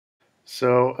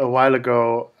So a while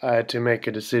ago, I had to make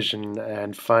a decision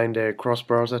and find a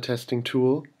cross-browser testing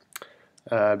tool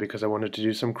because I wanted to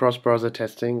do some cross-browser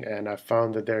testing, and I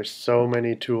found that there's so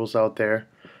many tools out there,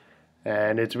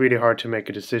 and it's really hard to make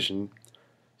a decision.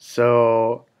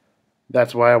 So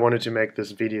that's why I wanted to make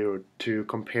this video to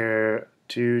compare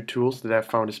two tools that I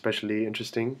found especially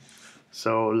interesting.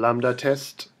 So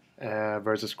LambdaTest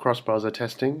versus cross-browser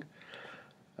testing.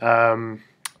 Um,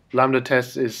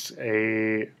 LambdaTest is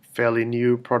a fairly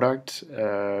new product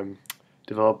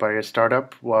developed by a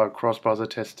startup, while cross-browser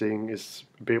testing is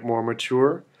a bit more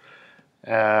mature.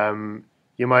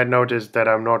 You might notice that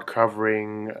I'm not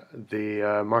covering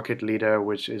the market leader,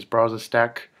 which is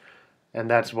BrowserStack, and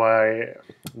that's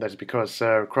because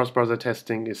cross-browser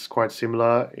testing is quite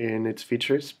similar in its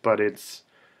features, but it's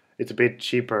a bit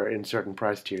cheaper in certain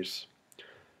price tiers.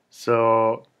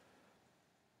 So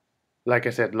like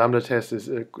I said, LambdaTest is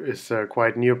a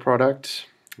quite new product,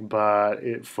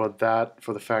 but for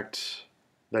the fact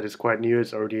that it's quite new,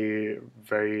 it's already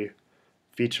very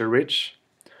feature rich,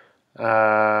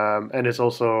 and it's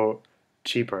also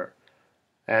cheaper.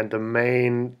 And the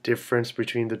main difference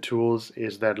between the tools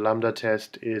is that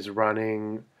LambdaTest is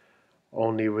running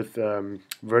only with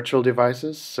virtual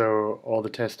devices, so all the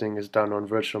testing is done on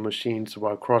virtual machines,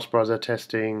 while cross-browser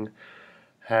testing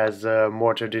has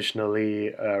more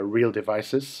traditionally real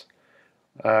devices,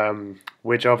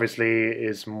 which obviously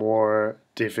is more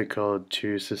difficult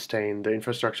to sustain the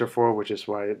infrastructure for, which is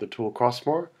why the tool costs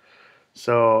more.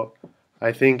 So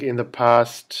I think in the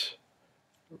past,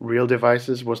 real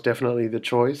devices was definitely the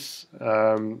choice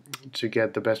to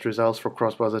get the best results for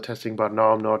cross-browser testing, but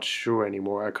now I'm not sure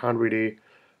anymore. I can't really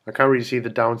see the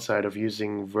downside of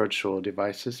using virtual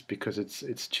devices because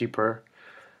it's cheaper.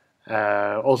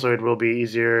 Also, it will be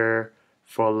easier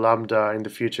for Lambda in the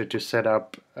future to set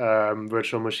up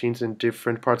virtual machines in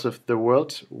different parts of the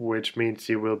world, which means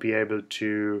you will be able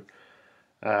to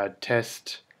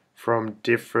test from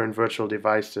different virtual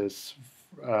devices,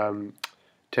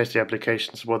 test the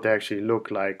applications, what they actually look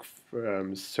like,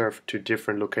 served to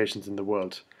different locations in the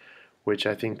world, which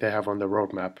I think they have on the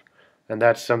roadmap. And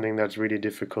that's something that's really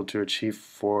difficult to achieve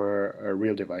for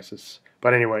real devices.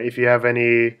 But anyway, if you have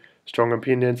any strong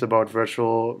opinions about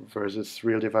virtual versus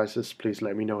real devices, please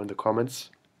let me know in the comments.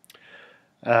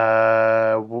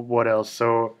 What else?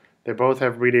 So they both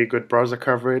have really good browser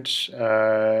coverage.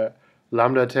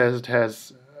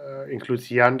 LambdaTest includes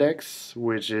Yandex,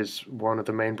 which is one of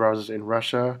the main browsers in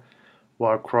Russia,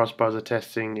 while cross-browser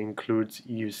testing includes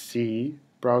UC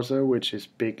browser, which is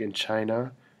big in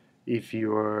China, if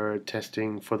you're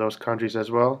testing for those countries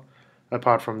as well.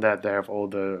 Apart from that, they have all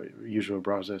the usual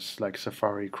browsers like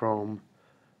Safari, Chrome,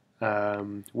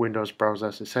 Windows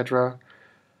browsers, etc.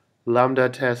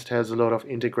 LambdaTest has a lot of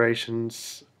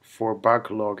integrations for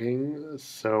bug logging,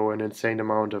 so an insane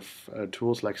amount of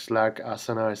tools like Slack,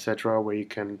 Asana, etc., where you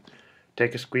can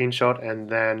take a screenshot and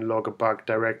then log a bug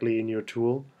directly in your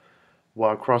tool.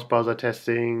 While cross-browser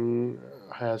testing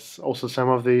has also some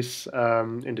of these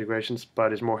integrations,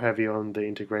 but is more heavy on the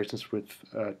integrations with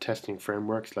testing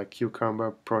frameworks like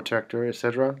Cucumber, Protector,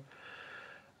 etc.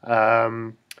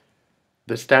 The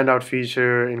standout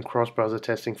feature in cross-browser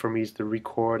testing for me is the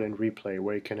record and replay,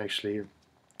 where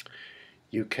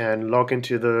you can log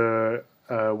into the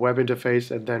web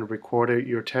interface and then record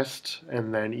your test,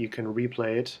 and then you can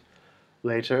replay it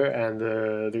later. And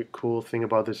the cool thing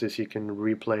about this is you can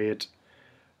replay it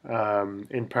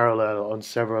in parallel on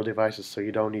several devices, so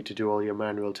you don't need to do all your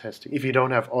manual testing. If you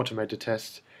don't have automated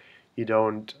tests, you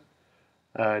don't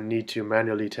need to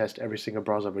manually test every single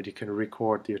browser, but you can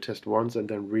record your test once and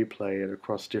then replay it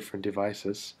across different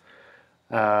devices.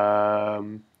 Yeah,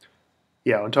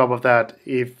 on top of that,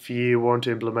 if you want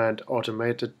to implement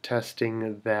automated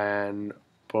testing, then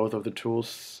both of the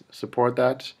tools support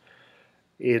that.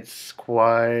 It's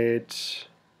quite...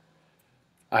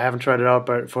 I haven't tried it out,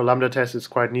 but for LambdaTest it's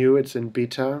quite new. It's in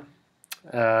beta.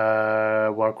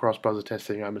 While cross-browser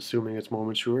testing, I'm assuming it's more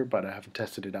mature, but I haven't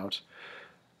tested it out.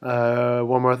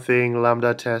 One more thing,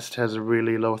 LambdaTest has a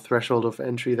really low threshold of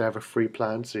entry. They have a free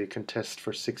plan, so you can test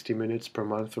for 60 minutes per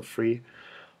month for free.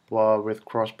 While with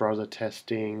cross-browser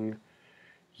testing,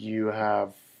 you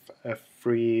have a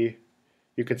free...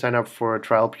 You can sign up for a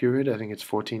trial period. I think it's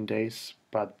 14 days,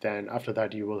 but then after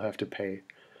that you will have to pay.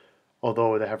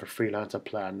 Although they have a freelancer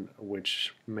plan,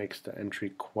 which makes the entry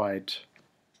quite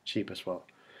cheap as well.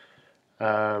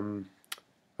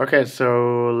 Okay,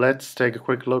 so let's take a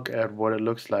quick look at what it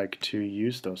looks like to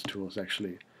use those tools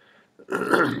actually.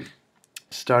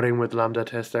 Starting with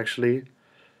LambdaTest actually.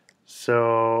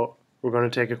 So we're going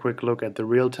to take a quick look at the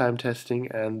real-time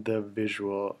testing and the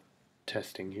visual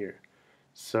testing here.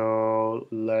 So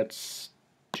let's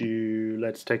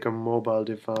take a mobile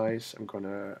device. I'm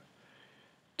gonna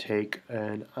take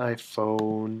an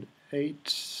iPhone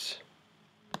 8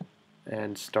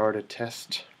 and start a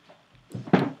test.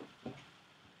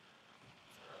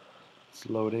 It's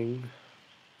loading.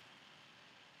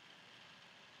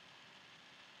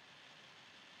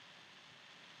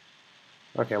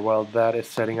 Okay, while that is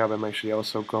setting up, I'm actually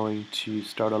also going to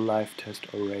start a live test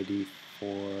already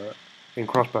in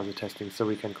cross-browser testing, so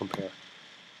we can compare.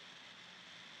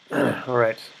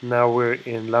 Alright, now we're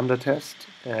in LambdaTest,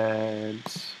 and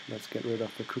let's get rid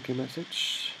of the cookie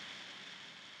message.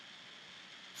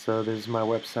 So this is my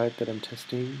website that I'm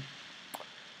testing.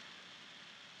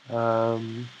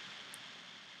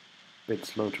 Bit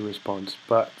slow to respond,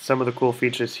 but some of the cool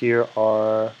features here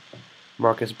are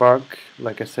Marcus Bark.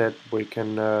 Like I said, we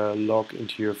can log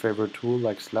into your favorite tool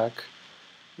like Slack,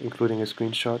 including a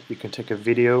screenshot. You can take a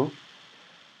video.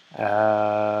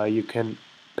 You can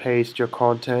paste your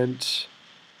content.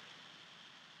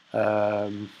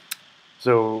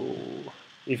 So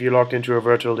if you logged into a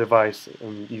virtual device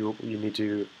and you need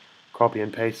to copy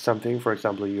and paste something, for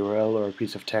example a URL or a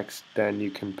piece of text, then you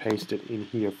can paste it in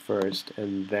here first,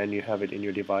 and then you have it in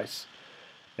your device,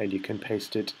 and you can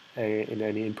paste it in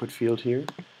any input field here.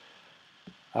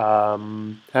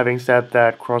 Having said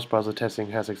that, cross-browser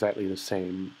testing has exactly the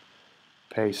same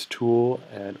paste tool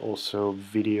and also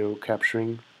video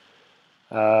capturing.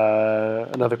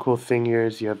 Another cool thing here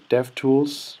is you have dev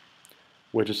tools,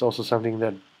 which is also something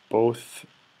that both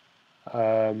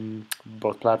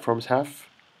platforms have.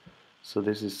 So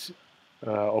this is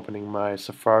opening my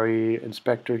Safari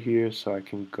inspector here, so I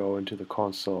can go into the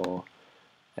console,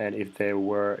 and if there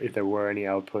were any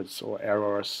outputs or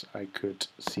errors, I could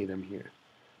see them here.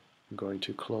 I'm going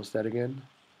to close that again.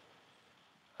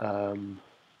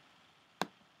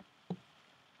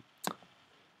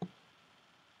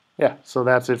 Yeah, so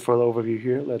that's it for the overview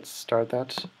here. Let's start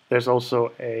that. There's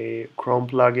also a Chrome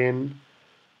plugin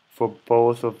for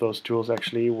both of those tools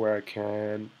actually, where I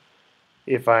can,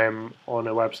 if I'm on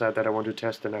a website that I want to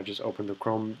test, then I just open the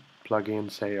Chrome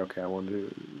plugin, say, okay,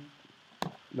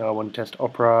 now I want to test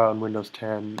Opera on Windows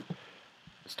 10,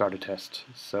 start a test.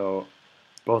 So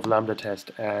both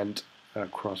LambdaTest and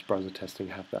cross-browser testing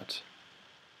have that.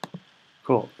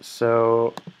 Cool,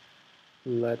 so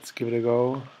let's give it a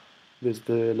go. This is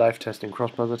the live testing,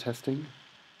 cross-browser testing.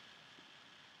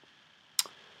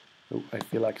 Oh, I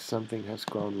feel like something has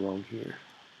gone wrong here.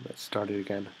 Let's start it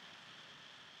again.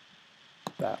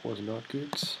 That was not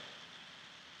good.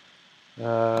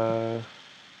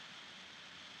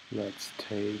 Let's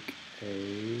take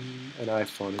an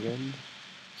iPhone again,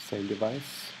 same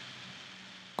device,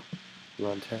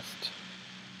 run test.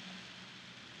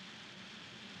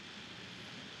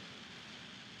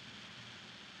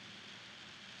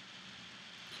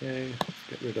 Okay, let's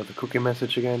get rid of the cookie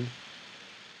message again.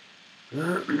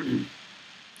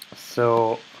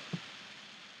 So,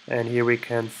 and here we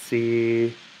can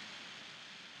see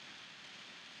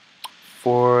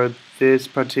for this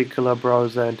particular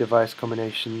browser and device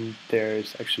combination,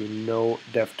 there's actually no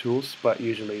DevTools, but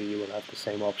usually you will have the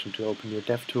same option to open your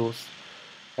DevTools.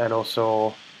 And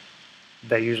also,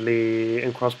 they usually,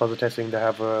 in cross-browser testing, they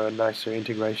have a nicer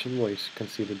integration where you can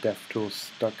see the DevTools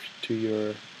stuck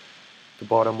to the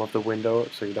bottom of the window,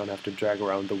 so you don't have to drag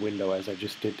around the window as I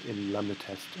just did in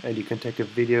LambdaTest. And you can take a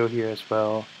video here as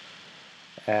well,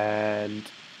 and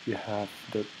you have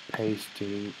the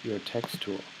pasting your text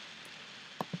tool.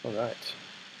 Alright,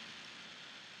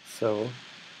 so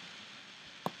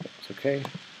that's okay.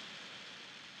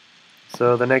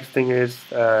 So the next thing is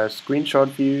screenshot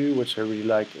view, which I really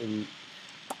like in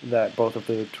that both of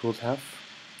the tools have.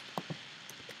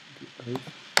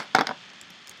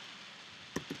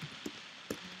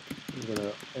 I'm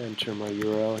gonna enter my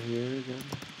URL here again.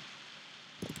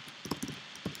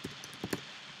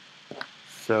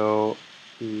 So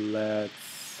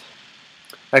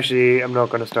actually, I'm not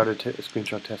gonna start a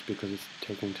screenshot test because it's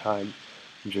taking time.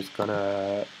 I'm just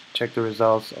gonna check the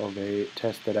results of a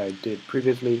test that I did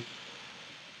previously.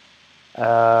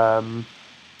 So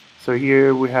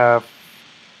here we have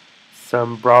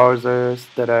some browsers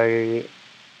that I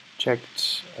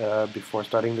checked before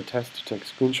starting the test to take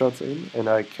screenshots in, and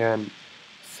I can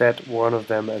set one of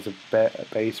them as a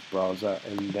base browser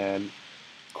and then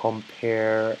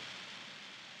compare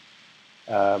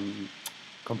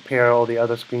all the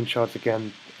other screenshots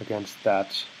against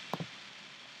that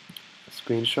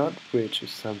screenshot, which is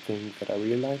something that I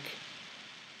really like,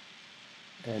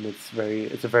 and it's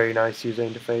a very nice user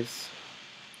interface.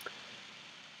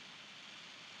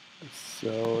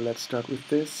 So let's start with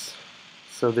this.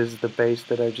 So this is the base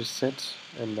that I just set,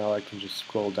 and now I can just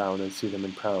scroll down and see them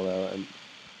in parallel, and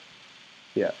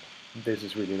yeah, this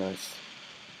is really nice.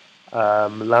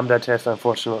 LambdaTest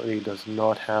unfortunately does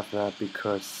not have that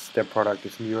because their product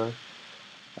is newer.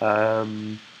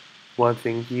 One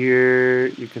thing here,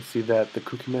 you can see that the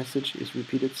cookie message is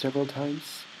repeated several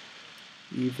times,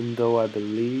 even though I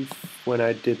believe when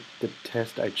I did the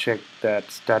test I checked that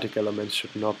static elements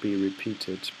should not be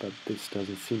repeated, but this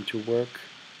doesn't seem to work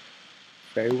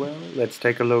very well. Let's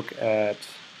take a look at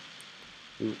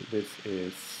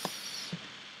this.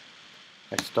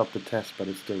 I stopped the test, but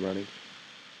it's still running.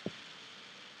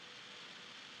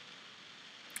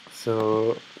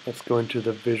 So let's go into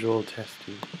the visual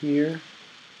testing here,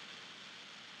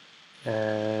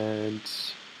 and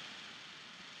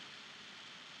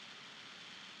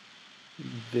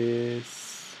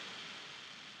this,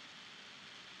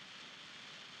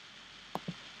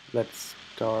 let's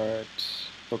start.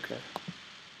 Okay,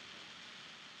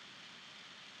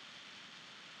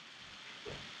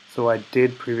 so I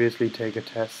did previously take a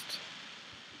test.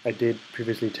 I did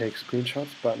previously take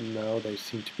screenshots, but now they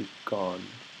seem to be gone,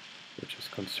 which is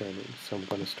concerning. So I'm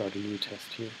going to start a new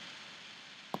test here.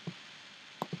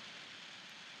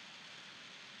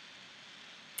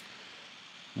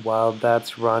 While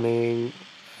that's running,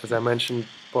 as I mentioned,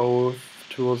 both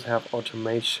tools have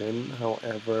automation.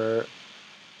 However,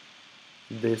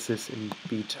 this is in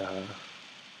beta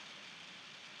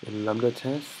in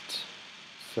LambdaTest.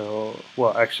 So,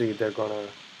 well, actually,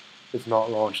 it's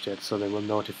not launched yet, so they will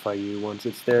notify you once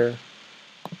it's there.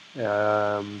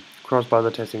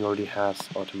 CrossBrowserTesting already has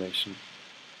automation.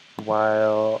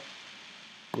 While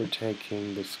we're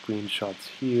taking the screenshots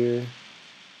here,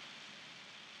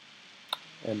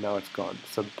 and now it's gone.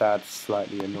 So that's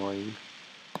slightly annoying.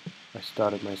 I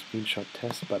started my screenshot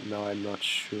test, but now I'm not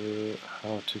sure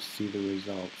how to see the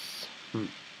results.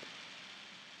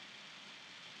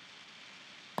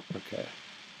 Okay,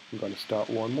 I'm going to start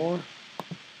one more,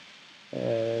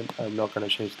 and I'm not going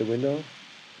to change the window.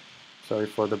 Sorry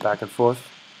for the back and forth.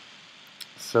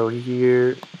 So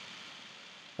here,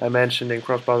 I mentioned in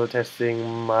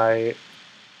CrossBrowserTesting my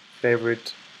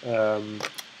favorite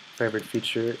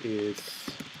feature is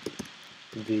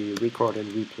the record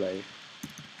and replay.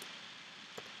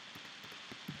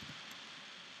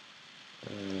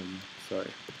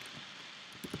 Sorry.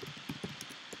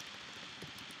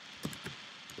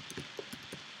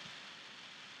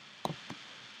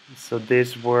 So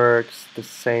this works the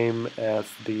same as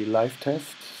the live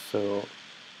test. So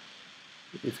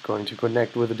it's going to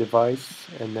connect with a device,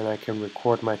 and then I can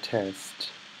record my test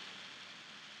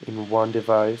in one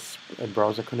device, a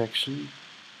browser connection,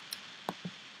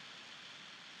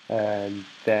 and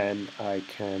then I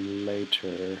can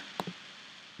later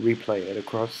replay it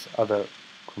across other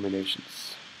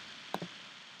combinations.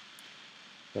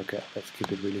 Okay, let's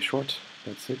keep it really short.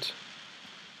 That's it.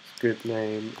 Script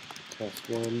name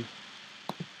test1.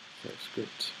 So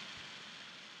script.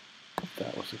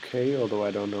 That was okay, although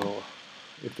I don't know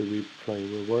if the replay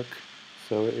will work.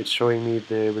 So it's showing me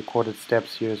the recorded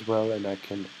steps here as well, and I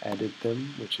can edit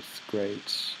them, which is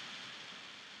great.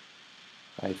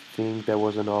 I think there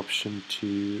was an option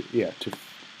to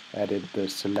edit the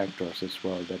selectors as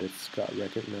well, that it's got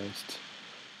recognized.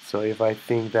 So if I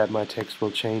think that my text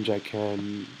will change, I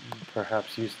can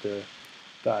perhaps use the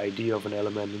ID of an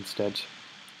element instead.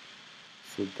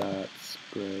 So that's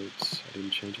great. I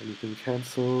didn't change anything.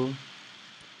 Cancel.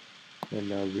 And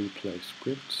now replay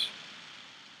script.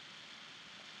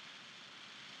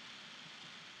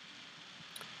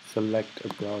 Select a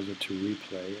browser to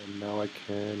replay, and now I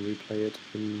can replay it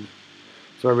in.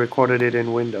 So I recorded it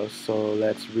in Windows, so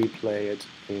let's replay it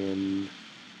in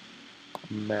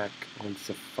Mac on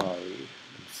Safari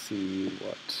and see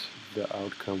what the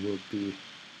outcome will be.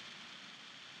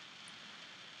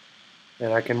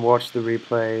 And I can watch the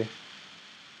replay,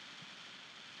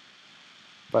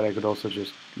 but I could also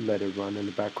just let it run in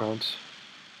the background.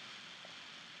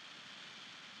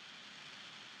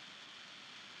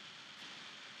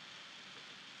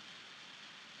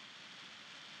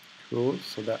 Cool,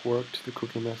 so that worked. The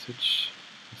cookie message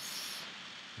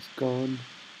is gone.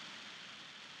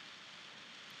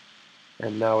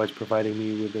 And now it's providing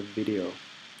me with a video.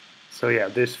 So yeah,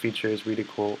 this feature is really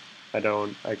cool. I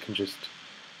can just,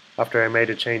 after I made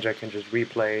a change, I can just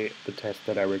replay the test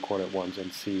that I recorded once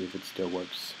and see if it still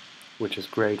works, which is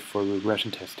great for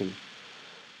regression testing.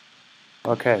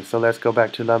 Okay, so let's go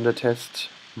back to LambdaTest.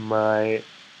 My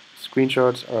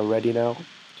screenshots are ready now.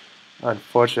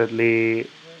 Unfortunately,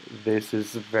 this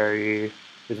is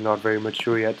not very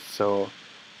mature yet, so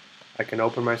I can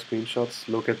open my screenshots,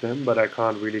 look at them, but I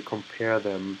can't really compare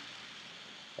them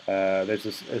There's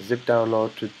a zip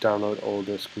download to download all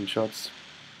the screenshots,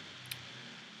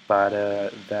 but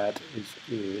that is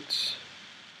it.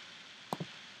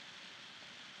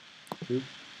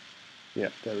 Yeah,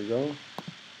 there we go.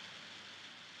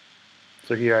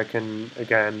 So here I can,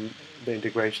 again, the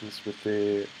integrations with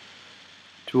the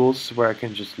tools where I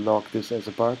can just log this as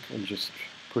a bug and just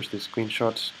push the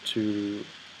screenshot to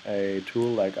a tool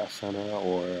like Asana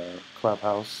or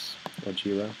Clubhouse or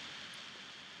Jira.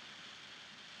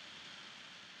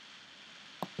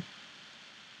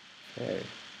 Okay.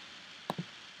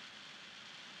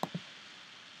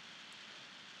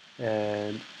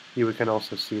 And here we can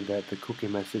also see that the cookie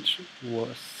message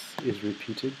is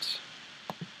repeated.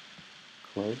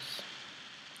 Close.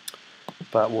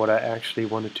 But what I actually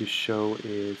wanted to show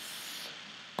is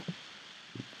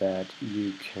that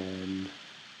you can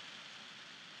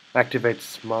activate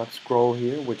Smart Scroll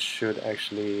here, which should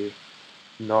actually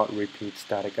not repeat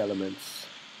static elements.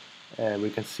 And we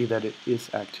can see that it is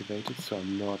activated, so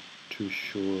I'm not too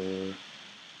sure.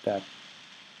 That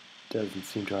doesn't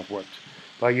seem to have worked.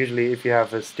 But usually if you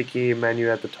have a sticky menu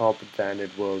at the top, then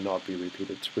it will not be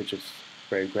repeated, which is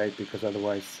very great, because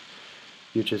otherwise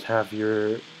you just have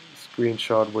your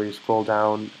screenshot where you scroll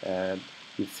down and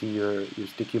you see your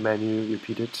sticky menu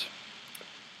repeated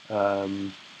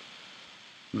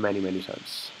many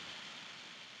times.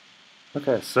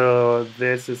 Okay, so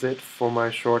this is it for my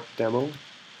short demo.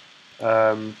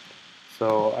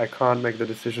 So I can't make the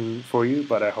decision for you,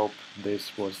 but I hope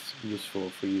this was useful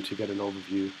for you to get an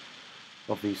overview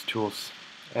of these tools.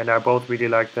 And I both really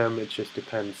like them. It just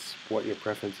depends what your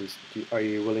preference is. Are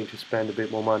you willing to spend a bit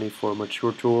more money for a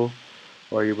mature tool,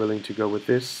 or are you willing to go with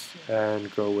this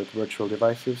and go with virtual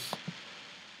devices?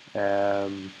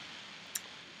 One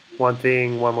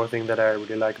more thing that I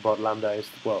really like about Lambda is,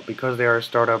 well, because they are a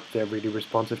startup, they're really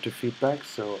responsive to feedback.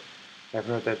 So I've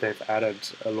heard that they've added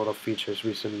a lot of features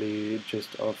recently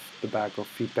just off the back of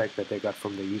feedback that they got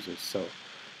from the users. So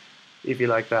if you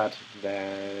like that,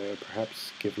 then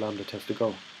perhaps give LambdaTest a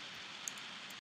go.